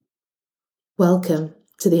Welcome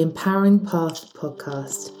to the Empowering Path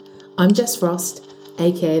podcast. I'm Jess Frost,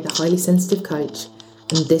 aka the Highly Sensitive Coach,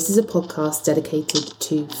 and this is a podcast dedicated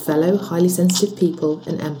to fellow highly sensitive people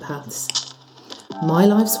and empaths. My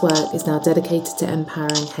life's work is now dedicated to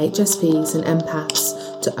empowering HSPs and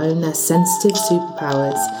empaths to own their sensitive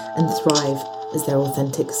superpowers and thrive as their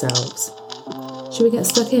authentic selves. Should we get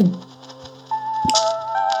stuck in?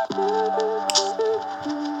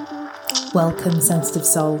 Welcome, sensitive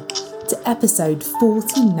soul, to episode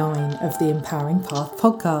 49 of the Empowering Path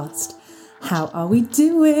podcast. How are we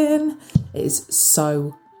doing? It is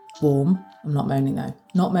so warm. I'm not moaning though.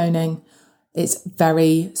 Not moaning. It's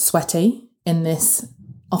very sweaty in this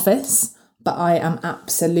office, but I am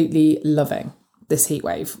absolutely loving this heat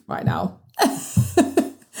wave right now.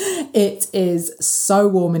 It is so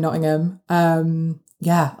warm in Nottingham.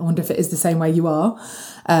 I wonder if it is the same way you are.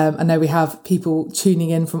 I know we have people tuning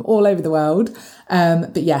in from all over the world.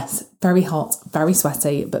 But yes, very hot, very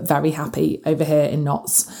sweaty, but very happy over here in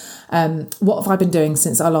Notts. What have I been doing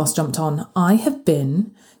since I last jumped on? I have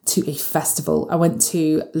been to a festival. I went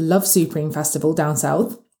to Love Supreme Festival down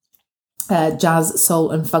south, Jazz, Soul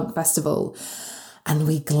and Funk Festival, and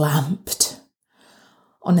we glamped.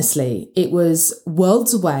 Honestly, it was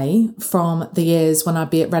worlds away from the years when I'd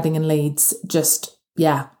be at Reading and Leeds,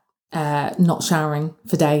 not showering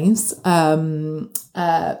for days.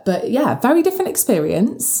 But yeah, very different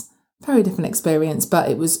experience, but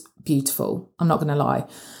it was beautiful. I'm not going to lie.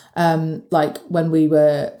 Like when we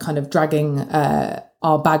were kind of dragging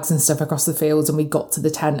our bags and stuff across the fields and we got to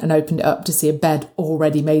the tent and opened it up to see a bed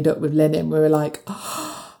already made up with linen, we were like,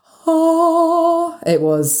 oh, it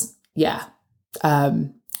was,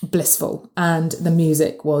 blissful. And the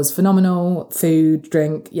music was phenomenal, food,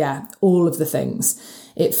 drink, all of the things.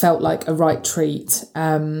 It felt like a right treat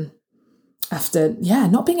after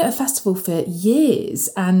not being at a festival for years.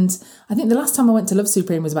 And I think the last time I went to Love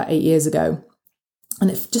Supreme was about 8 years ago, and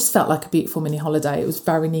it just felt like a beautiful mini holiday. It was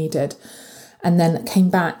very needed. And then came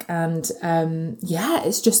back and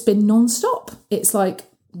it's just been non-stop. It's like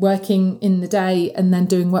working in the day and then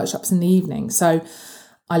doing workshops in the evening. So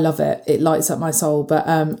I love it. It lights up my soul. But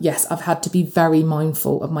yes, I've had to be very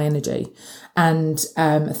mindful of my energy. And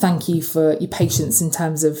thank you for your patience in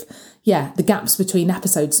terms of, the gaps between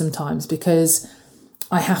episodes sometimes, because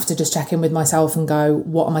I have to just check in with myself and go,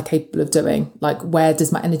 what am I capable of doing? Like, where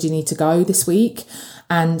does my energy need to go this week?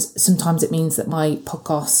 And sometimes it means that my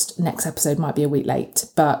podcast next episode might be a week late,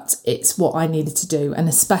 but it's what I needed to do. And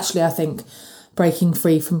especially, I think, breaking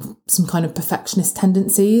free from some kind of perfectionist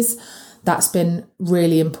tendencies. That's been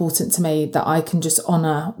really important to me, that I can just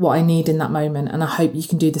honour what I need in that moment. And I hope you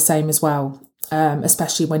can do the same as well,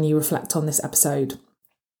 especially when you reflect on this episode.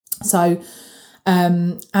 So,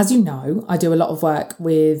 as you know, I do a lot of work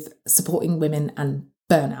with supporting women and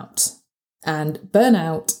burnout. And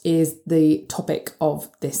burnout is the topic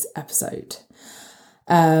of this episode.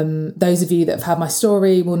 Those of you that have had my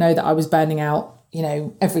story will know that I was burning out,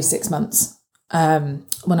 every 6 months.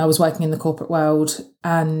 When I was working in the corporate world,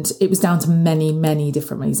 and it was down to many, many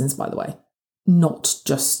different reasons, by the way, not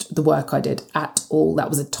just the work I did at all. That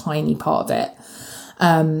was a tiny part of it.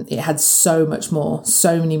 It had so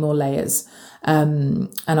many more layers. And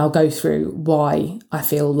I'll go through why I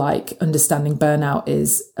feel like understanding burnout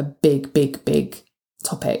is a big, big, big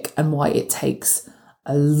topic, and why it takes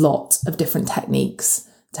a lot of different techniques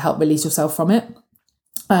to help release yourself from it.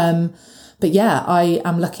 But I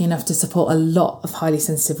am lucky enough to support a lot of highly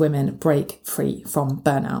sensitive women break free from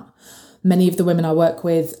burnout. Many of the women I work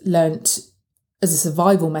with learnt as a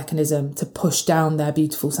survival mechanism to push down their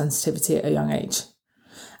beautiful sensitivity at a young age,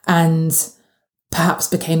 and perhaps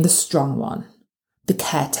became the strong one, the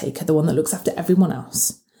caretaker, the one that looks after everyone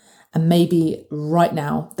else. And maybe right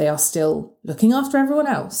now they are still looking after everyone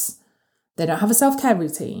else. They don't have a self-care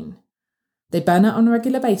routine. They burn out on a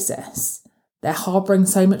regular basis. They're harbouring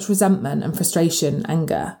so much resentment and frustration,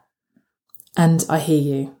 anger. And I hear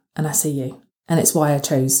you and I see you. And it's why I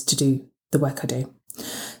chose to do the work I do.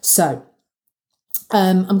 So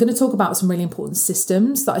I'm going to talk about some really important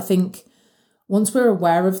systems that I think once we're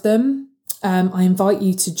aware of them, I invite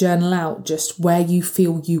you to journal out just where you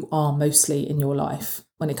feel you are mostly in your life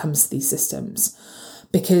when it comes to these systems.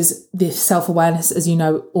 Because the self-awareness, as you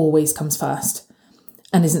know, always comes first,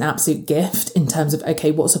 and is an absolute gift in terms of,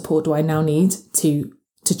 okay, what support do I now need to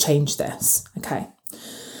change this? Okay.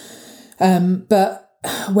 But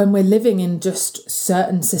when we're living in just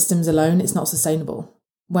certain systems alone, it's not sustainable.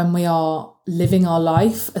 When we are living our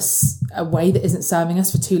life a way that isn't serving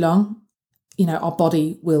us for too long, our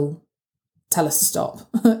body will tell us to stop.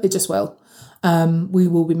 It just will. We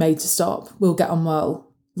will be made to stop. We'll get unwell.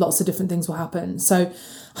 Lots of different things will happen. So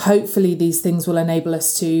Hopefully these things will enable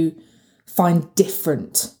us to find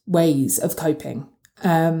different ways of coping,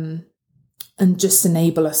 and just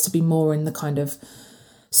enable us to be more in the kind of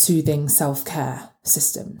soothing self-care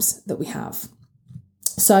systems that we have.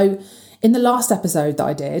 So in the last episode that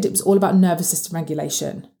I did, it was all about nervous system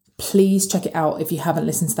regulation. Please check it out if you haven't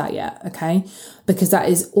listened to that yet, okay? Because that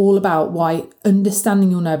is all about why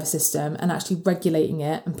understanding your nervous system and actually regulating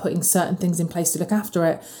it and putting certain things in place to look after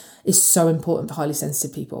it is so important for highly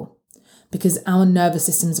sensitive people, because our nervous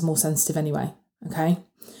systems are more sensitive anyway, okay?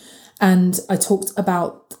 And I talked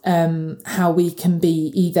about how we can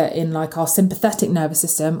be either in like our sympathetic nervous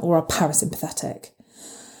system or our parasympathetic.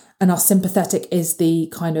 And our sympathetic is the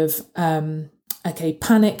kind of,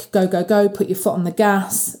 panic, go, put your foot on the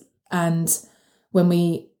gas. And when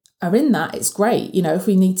we are in that, it's great. You know, if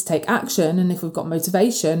we need to take action and if we've got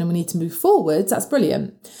motivation and we need to move forwards, that's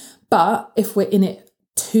brilliant. But if we're in it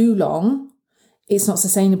too long, it's not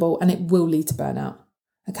sustainable and it will lead to burnout,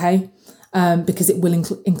 okay? Because it will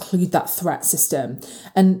include that threat system.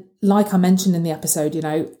 And like I mentioned in the episode, you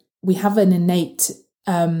know, we have an innate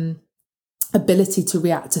ability to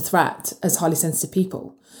react to threat as highly sensitive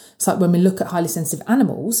people. It's like when we look at highly sensitive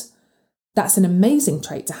animals, that's an amazing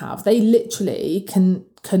trait to have. They literally can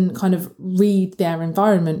kind of read their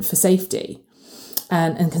environment for safety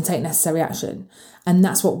and can take necessary action. And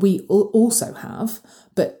that's what we also have,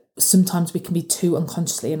 but sometimes we can be too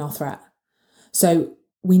unconsciously in our threat. So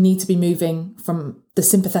we need to be moving from the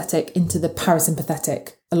sympathetic into the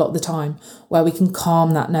parasympathetic a lot of the time, where we can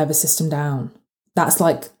calm that nervous system down. That's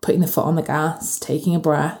like putting the foot on the gas, taking a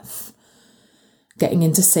breath, getting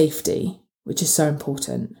into safety, which is so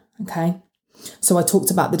important, okay? So I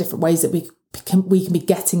talked about the different ways that we can be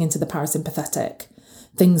getting into the parasympathetic.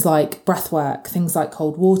 Things like breath work, things like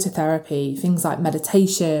cold water therapy, things like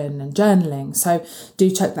meditation and journaling. So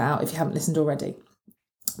do check that out if you haven't listened already.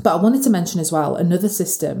 But I wanted to mention as well another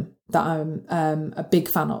system that I'm a big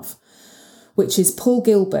fan of, which is Paul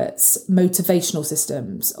Gilbert's motivational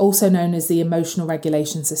systems, also known as the emotional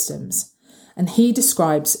regulation systems. And he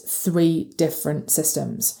describes 3 different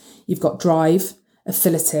systems. You've got drive,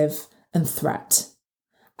 affiliative, and threat.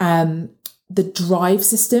 The drive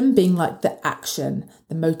system being like the action,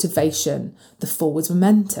 the motivation, the forwards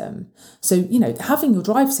momentum. So, you know, having your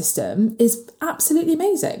drive system is absolutely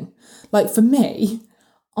amazing. Like for me,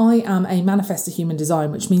 I am a manifestor human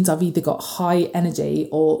design, which means I've either got high energy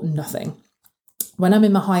or nothing. When I'm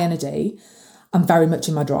in my high energy, I'm very much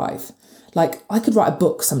in my drive. Like I could write a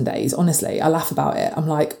book some days, honestly, I laugh about it. I'm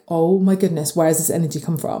like, oh my goodness, where has this energy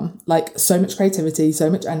come from? Like so much creativity, so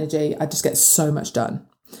much energy. I just get so much done.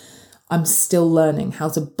 I'm still learning how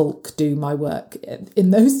to bulk do my work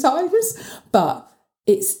in those times, but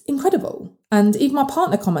it's incredible. And even my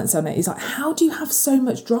partner comments on it. He's like, how do you have so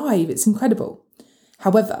much drive? It's incredible.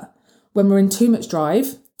 However, when we're in too much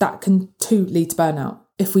drive, that can too lead to burnout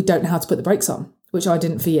if we don't know how to put the brakes on, which I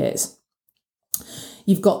didn't for years.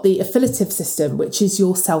 You've got the affiliative system, which is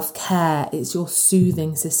your self-care. It's your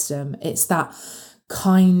soothing system. It's that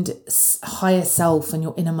kind higher self and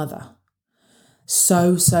your inner mother.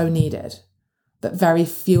 So needed. But very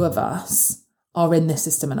few of us are in this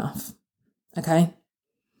system enough. Okay?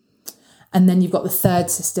 And then you've got the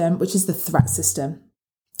third system, which is the threat system,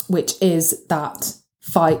 which is that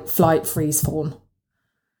fight, flight, freeze, fawn.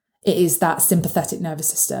 It is that sympathetic nervous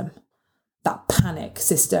system, that panic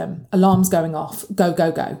system, alarms going off, go,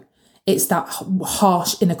 go, go. It's that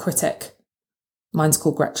harsh inner critic. Mine's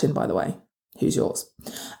called Gretchen, by the way. Who's yours?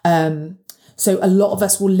 So a lot of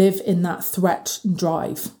us will live in that threat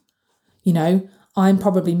drive. You know, I'm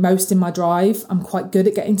probably most in my drive. I'm quite good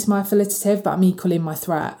at getting to my affiliative, but I'm equally in my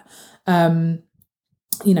threat. You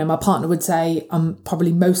know, my partner would say I'm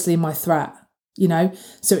probably mostly in my threat, you know.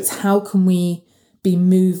 So it's how can we be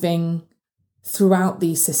moving throughout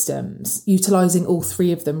these systems, utilising all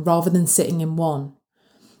 3 of them rather than sitting in one.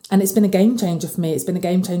 And it's been a game changer for me. It's been a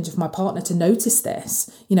game changer for my partner to notice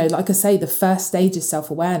this. You know, like I say, the first stage is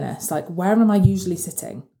self-awareness. Like, where am I usually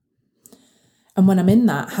sitting? And when I'm in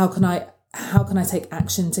that, how can I take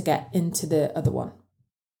action to get into the other one?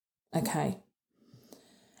 Okay.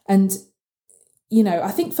 And, you know,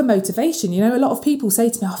 I think for motivation, you know, a lot of people say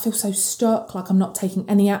to me, I feel so stuck, like I'm not taking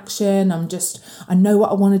any action. I know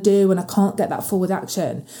what I want to do and I can't get that forward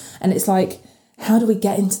action. And it's like, how do we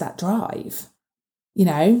get into that drive? You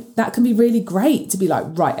know, that can be really great to be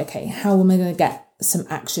like, right, okay, how am I going to get some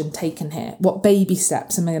action taken here? What baby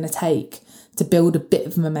steps am I going to take to build a bit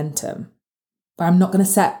of momentum? But I'm not going to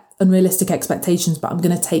set unrealistic expectations, but I'm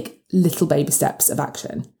going to take little baby steps of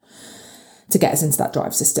action to get us into that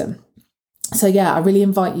drive system. So yeah, I really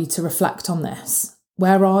invite you to reflect on this.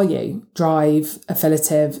 where are you? Drive,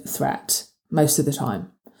 affiliative, threat, most of the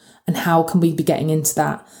time. And how can we be getting into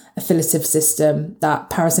that affiliative system, that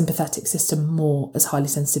parasympathetic system more as highly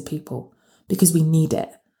sensitive people? Because we need it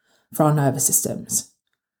for our nervous systems.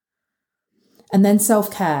 And then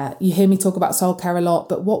self-care. You hear me talk about self-care a lot,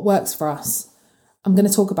 but what works for us? I'm going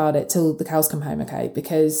to talk about it till the cows come home, okay?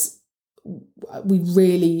 Because we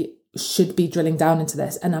really should be drilling down into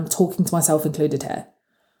this. And I'm talking to myself included here.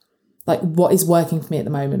 Like, what is working for me at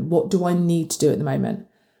the moment? What do I need to do at the moment?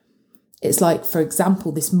 It's like, for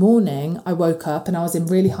example, this morning I woke up and I was in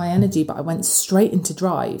really high energy, but I went straight into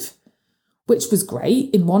drive, which was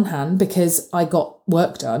great in one hand because I got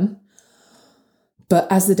work done. But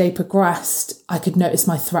as the day progressed, I could notice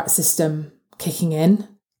my threat system kicking in.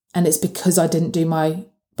 And it's because I didn't do my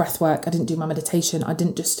breath work. I didn't do my meditation. I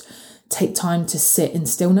didn't just take time to sit in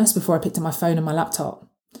stillness before I picked up my phone and my laptop.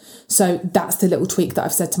 So that's the little tweak that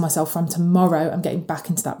I've said to myself. From tomorrow, I'm getting back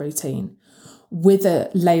into that routine with a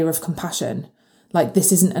layer of compassion. Like,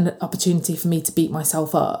 this isn't an opportunity for me to beat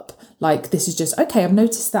myself up. Like, this is just, okay, I've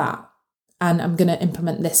noticed that and I'm going to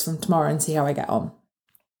implement this from tomorrow and see how I get on.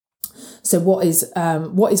 So what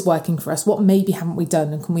is working for us? What maybe haven't we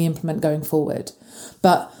done and can we implement going forward?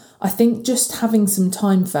 But I think just having some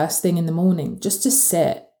time first thing in the morning, just to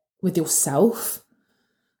sit with yourself,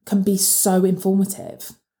 can be so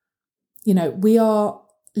informative. You know, we are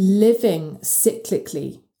living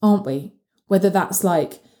cyclically, aren't we? Whether that's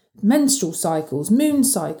like menstrual cycles, moon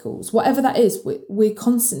cycles, whatever that is, we're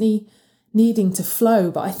constantly needing to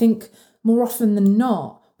flow. But I think more often than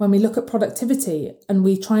not, when we look at productivity and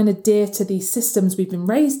we try and adhere to these systems we've been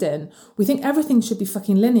raised in, we think everything should be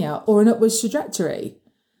fucking linear or an upwards trajectory,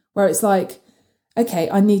 where it's like, okay,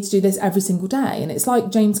 I need to do this every single day. And it's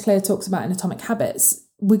like James Clear talks about in Atomic Habits,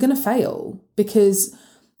 we're going to fail because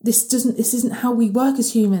this isn't how we work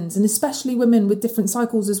as humans, and especially women with different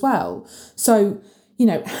cycles as well. So, you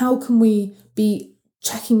know, how can we be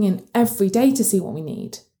checking in every day to see what we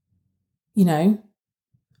need? You know?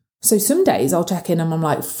 So some days I'll check in and I'm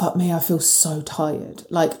like, fuck me, I feel so tired.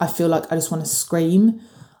 Like, I feel like I just want to scream.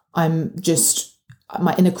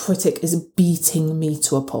 My inner critic is beating me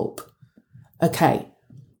to a pulp. Okay,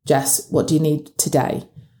 Jess, what do you need today?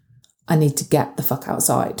 I need to get the fuck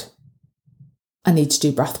outside. I need to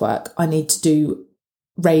do breath work. I need to do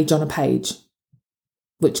rage on a page,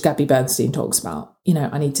 which Gabby Bernstein talks about. You know,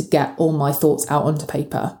 I need to get all my thoughts out onto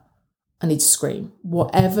paper. I need to scream,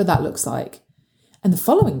 whatever that looks like. And the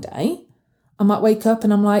following day, I might wake up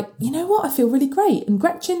and I'm like, you know what? I feel really great. And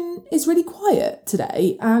Gretchen is really quiet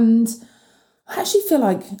today. And I actually feel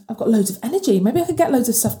like I've got loads of energy. Maybe I could get loads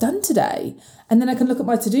of stuff done today. And then I can look at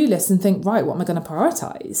my to-do list and think, right, what am I going to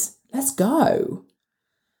prioritise? Let's go.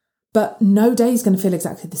 But no day is going to feel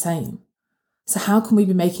exactly the same. So how can we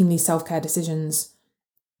be making these self-care decisions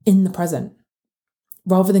in the present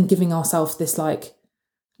rather than giving ourselves this like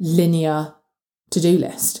linear to-do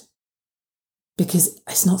list? Because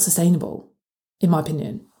it's not sustainable, in my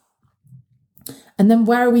opinion. And then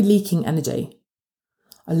where are we leaking energy?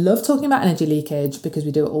 I love talking about energy leakage because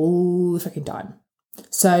we do it all the freaking time.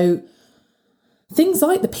 So things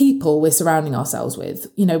like the people we're surrounding ourselves with,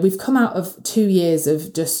 you know, we've come out of 2 years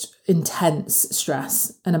of just intense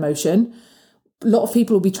stress and emotion. A lot of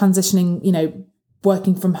people will be transitioning, you know,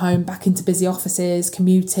 working from home back into busy offices,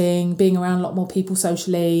 commuting, being around a lot more people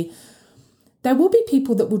socially. There will be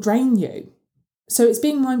people that will drain you. So it's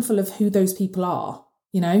being mindful of who those people are,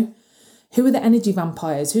 you know? Who are the energy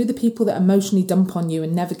vampires? Who are the people that emotionally dump on you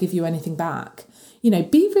and never give you anything back? You know,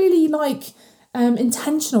 be really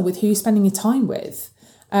intentional with who you're spending your time with,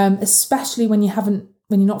 especially when you're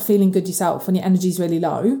not feeling good yourself, when your energy's really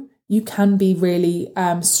low. You can be really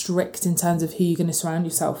strict in terms of who you're going to surround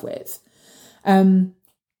yourself with.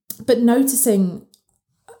 But noticing,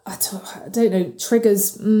 I don't know,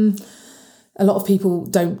 triggers. A lot of people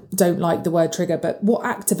don't like the word trigger, but what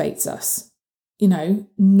activates us? You know,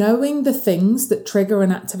 knowing the things that trigger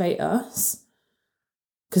and activate us,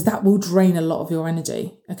 because that will drain a lot of your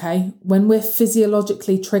energy, okay? When we're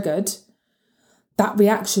physiologically triggered, that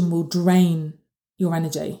reaction will drain your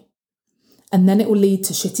energy. And then it will lead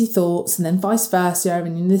to shitty thoughts and then vice versa,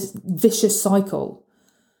 and in this vicious cycle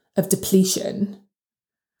of depletion.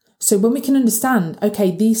 So when we can understand, okay,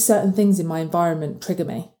 these certain things in my environment trigger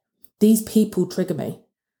me. These people trigger me.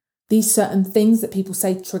 These certain things that people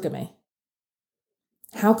say trigger me.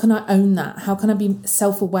 How can I own that? How can I be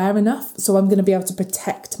self-aware enough so I'm going to be able to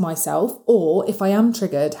protect myself? Or if I am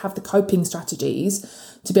triggered, have the coping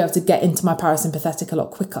strategies to be able to get into my parasympathetic a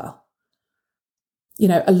lot quicker. You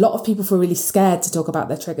know, a lot of people feel really scared to talk about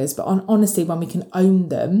their triggers, but honestly, when we can own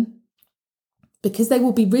them, because they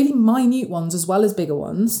will be really minute ones as well as bigger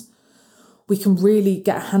ones, we can really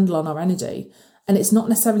get a handle on our energy. And it's not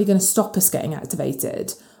necessarily going to stop us getting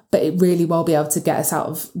activated, but it really will be able to get us out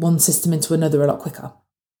of one system into another a lot quicker.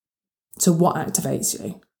 So what activates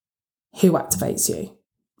you? Who activates you?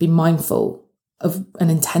 Be mindful of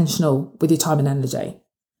and intentional with your time and energy.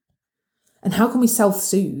 And how can we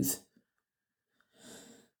self-soothe?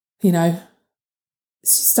 You know,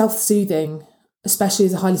 self-soothing, especially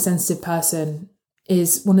as a highly sensitive person,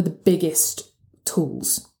 is one of the biggest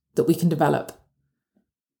tools that we can develop,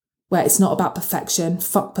 where it's not about perfection,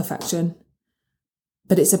 fuck perfection,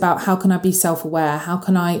 but it's about how can I be self-aware? How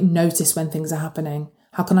can I notice when things are happening?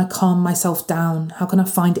 How can I calm myself down? How can I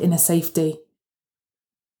find inner safety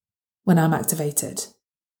when I'm activated,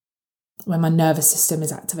 when my nervous system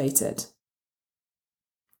is activated?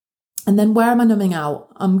 And then where am I numbing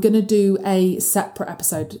out? I'm going to do a separate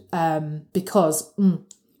episode because,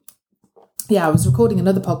 I was recording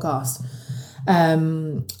another podcast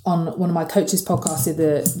on one of my coaches'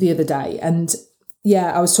 podcasts the other day. And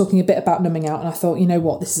I was talking a bit about numbing out, and I thought, you know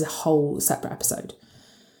what, this is a whole separate episode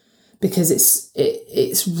because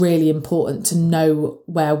it's really important to know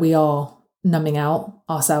where we are numbing out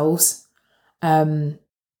ourselves.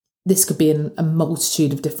 This could be in a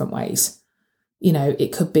multitude of different ways. You know,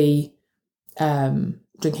 it could be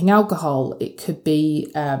drinking alcohol, it could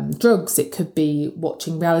be drugs, it could be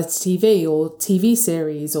watching reality TV or TV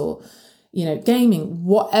series or, you know, gaming,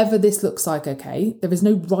 whatever this looks like, okay? There is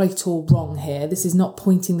no right or wrong here. This is not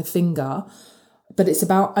pointing the finger, but it's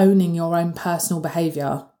about owning your own personal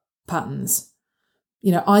behaviour patterns.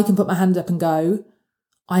 You know, I can put my hand up and go,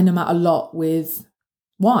 I numb out a lot with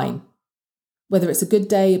wine. Whether it's a good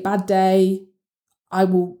day, a bad day, I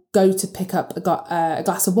will go to pick up a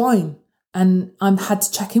glass of wine, and I've had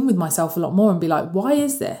to check in with myself a lot more and be like, why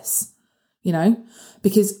is this? You know,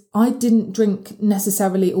 because I didn't drink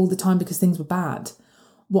necessarily all the time because things were bad.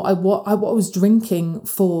 What I was drinking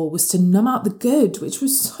for was to numb out the good, which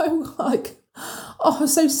was so I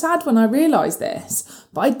was so sad when I realised this.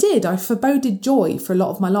 But I did. I foreboded joy for a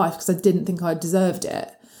lot of my life because I didn't think I deserved it.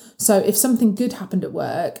 So if something good happened at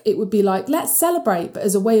work, it would be like, let's celebrate, but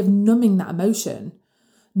as a way of numbing that emotion,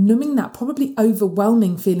 numbing that probably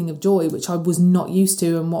overwhelming feeling of joy, which I was not used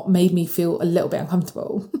to and what made me feel a little bit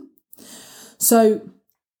uncomfortable. So,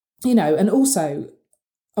 you know, and also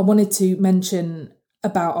I wanted to mention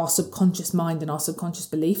about our subconscious mind and our subconscious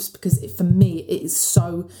beliefs, because for me, it is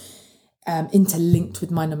so interlinked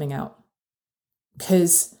with my numbing out.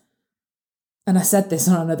 Because, and I said this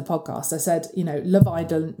on another podcast, I said, you know, Love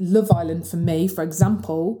Island for me, for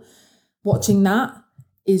example, watching that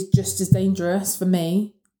is just as dangerous for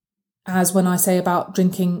me as when I say about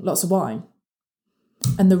drinking lots of wine.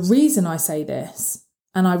 And the reason I say this,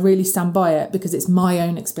 and I really stand by it because it's my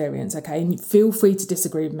own experience, okay? And feel free to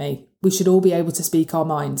disagree with me. We should all be able to speak our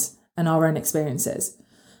minds and our own experiences.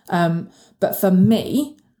 But for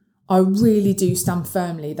me, I really do stand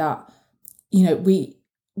firmly that, you know,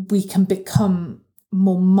 we can become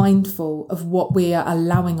more mindful of what we are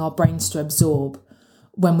allowing our brains to absorb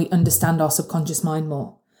when we understand our subconscious mind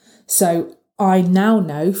more. So I now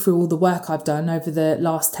know through all the work I've done over the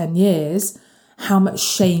last 10 years, how much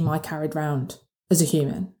shame I carried around as a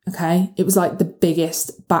human, okay? It was like the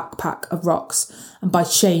biggest backpack of rocks. And by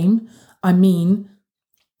shame, I mean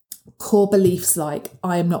core beliefs like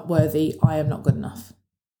I am not worthy, I am not good enough,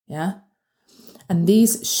 yeah? And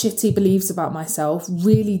these shitty beliefs about myself,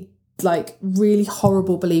 really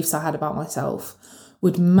horrible beliefs I had about myself,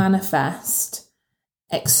 would manifest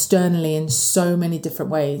externally in so many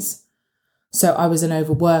different ways. So I was an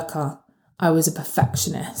overworker, I was a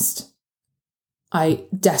perfectionist, I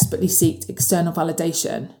desperately sought external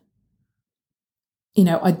validation. You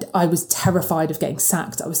know, I was terrified of getting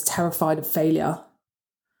sacked. I was terrified of failure.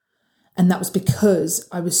 And that was because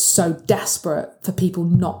I was so desperate for people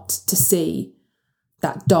not to see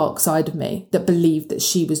that dark side of me that believed that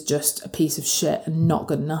she was just a piece of shit and not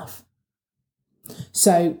good enough.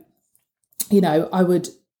 So, you know, I would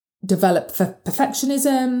develop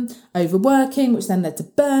perfectionism, overworking, which then led to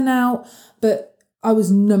burnout, but I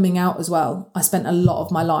was numbing out as well. I spent a lot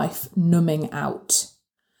of my life numbing out.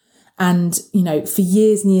 And, you know, for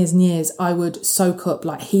years and years and years, I would soak up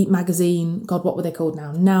like Heat magazine. God, what were they called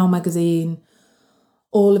now? Now magazine.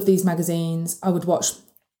 All of these magazines. I would watch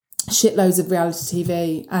shitloads of reality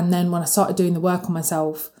TV. And then when I started doing the work on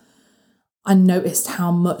myself, I noticed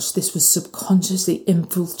how much this was subconsciously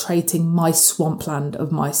infiltrating my swampland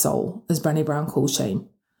of my soul, as Brené Brown calls shame.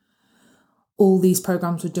 All these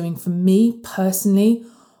programs were doing for me personally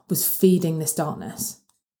was feeding this darkness.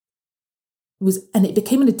 And it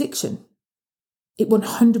became an addiction. It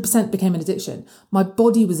 100% became an addiction. My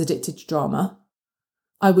body was addicted to drama.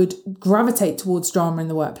 I would gravitate towards drama in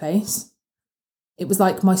the workplace. It was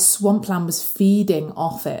like my swampland was feeding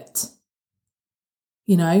off it,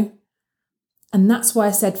 you know? And that's why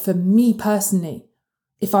I said, for me personally,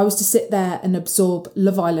 if I was to sit there and absorb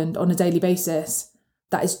Love Island on a daily basis,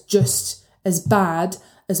 that is just as bad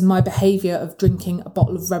as my behaviour of drinking a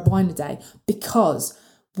bottle of red wine a day. Because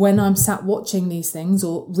when I'm sat watching these things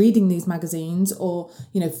or reading these magazines or,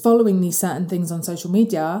 following these certain things on social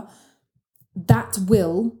media, that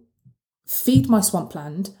will feed my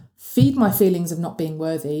swampland, feed my feelings of not being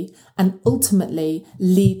worthy, and ultimately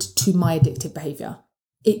lead to my addictive behaviour.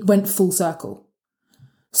 It went full circle.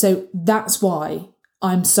 So that's why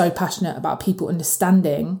I'm so passionate about people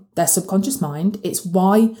understanding their subconscious mind. It's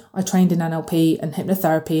why I trained in NLP and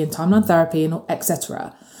hypnotherapy and timeline therapy and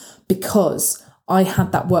etc. Because I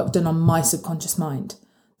had that work done on my subconscious mind.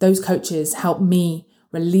 Those coaches helped me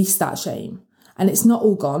release that shame. And it's not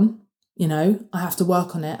all gone, I have to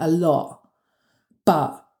work on it a lot.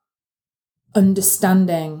 But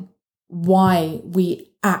understanding why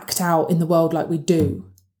we act out in the world like we do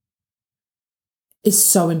is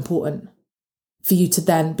so important for you to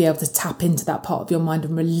then be able to tap into that part of your mind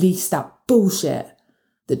and release that bullshit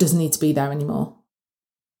that doesn't need to be there anymore.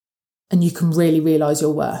 And you can really realise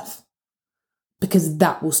your worth, because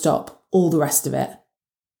that will stop all the rest of it.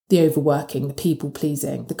 The overworking, the people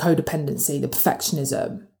pleasing, the codependency, the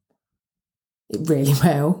perfectionism. It really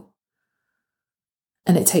will.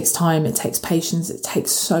 And it takes time, it takes patience, it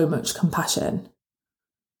takes so much compassion.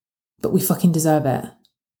 But we fucking deserve it.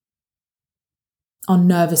 Our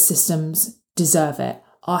nervous systems deserve it.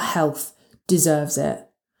 Our health deserves it.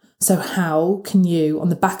 So how can you, on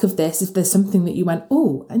the back of this, if there's something that you went,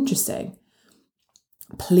 oh, interesting,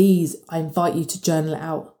 please, I invite you to journal it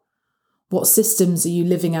out. What systems are you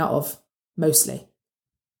living out of mostly?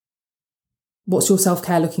 What's your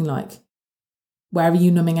self-care looking like? Where are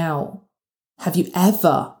you numbing out? Have you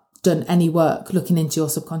ever done any work looking into your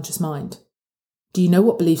subconscious mind? Do you know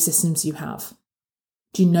what belief systems you have?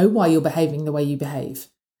 Do you know why you're behaving the way you behave?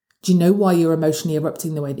 Do you know why you're emotionally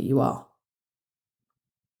erupting the way that you are?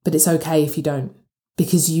 But it's okay if you don't,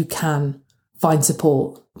 because you can find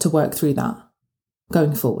support to work through that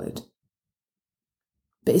going forward.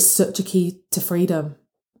 But it's such a key to freedom,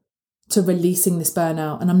 to releasing this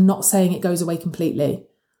burnout. And I'm not saying it goes away completely.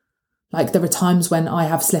 Like, there are times when I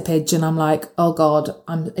have slippage and I'm like, oh God,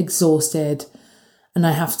 I'm exhausted. And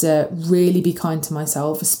I have to really be kind to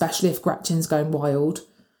myself, especially if Gretchen's going wild.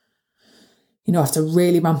 I have to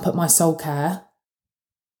really ramp up my soul care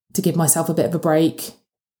to give myself a bit of a break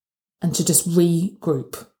and to just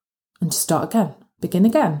regroup and to start again, begin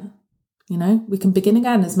again. We can begin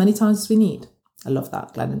again as many times as we need. I love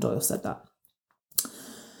that. Glennon Doyle said that.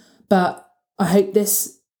 But I hope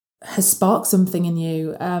this has sparked something in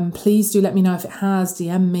you. Please do let me know if it has.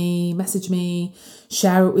 DM me, message me,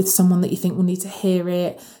 share it with someone that you think will need to hear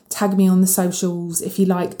it. Tag me on the socials if you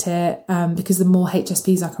liked it, because the more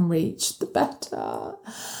HSPs I can reach, the better.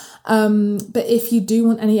 But if you do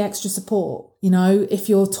want any extra support, if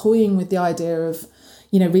you're toying with the idea of,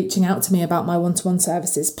 reaching out to me about my one-to-one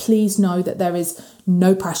services, please know that there is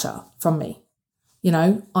no pressure from me.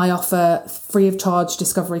 I offer free of charge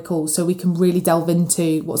discovery calls so we can really delve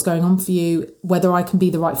into what's going on for you, whether I can be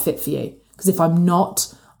the right fit for you. Because if I'm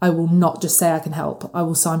not, I will not just say I can help. I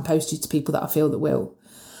will signpost you to people that I feel that will.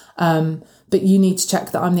 But you need to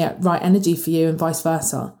check that I'm the right energy for you and vice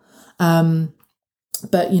versa.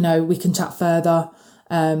 But, we can chat further.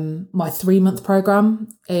 My 3-month program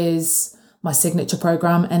is my signature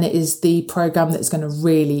program, and it is the program that's going to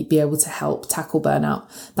really be able to help tackle burnout.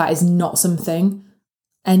 That is not something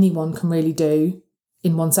anyone can really do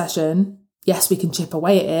in one session. Yes, we can chip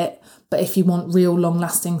away at it, but if you want real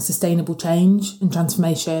long-lasting sustainable change and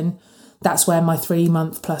transformation, that's where my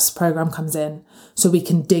 3-month plus program comes in. So we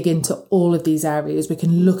can dig into all of these areas. We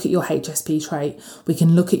can look at your HSP trait. We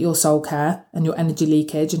can look at your soul care and your energy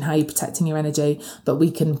leakage and how you're protecting your energy. But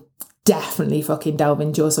we can definitely fucking delve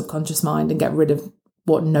into your subconscious mind and get rid of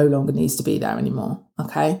what no longer needs to be there anymore.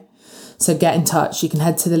 Okay? So get in touch. You can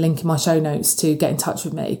head to the link in my show notes to get in touch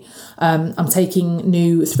with me. I'm taking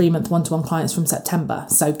new 3-month one-to-one clients from September.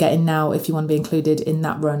 So get in now if you want to be included in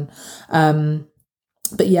that run.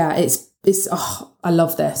 But yeah, I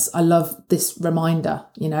love this. I love this reminder,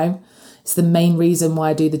 It's the main reason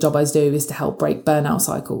why I do the job I do, is to help break burnout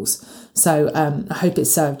cycles. So I hope it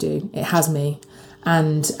served you. It has me.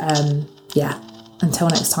 And until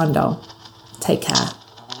next time, doll, take care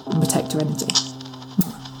and protect your energy.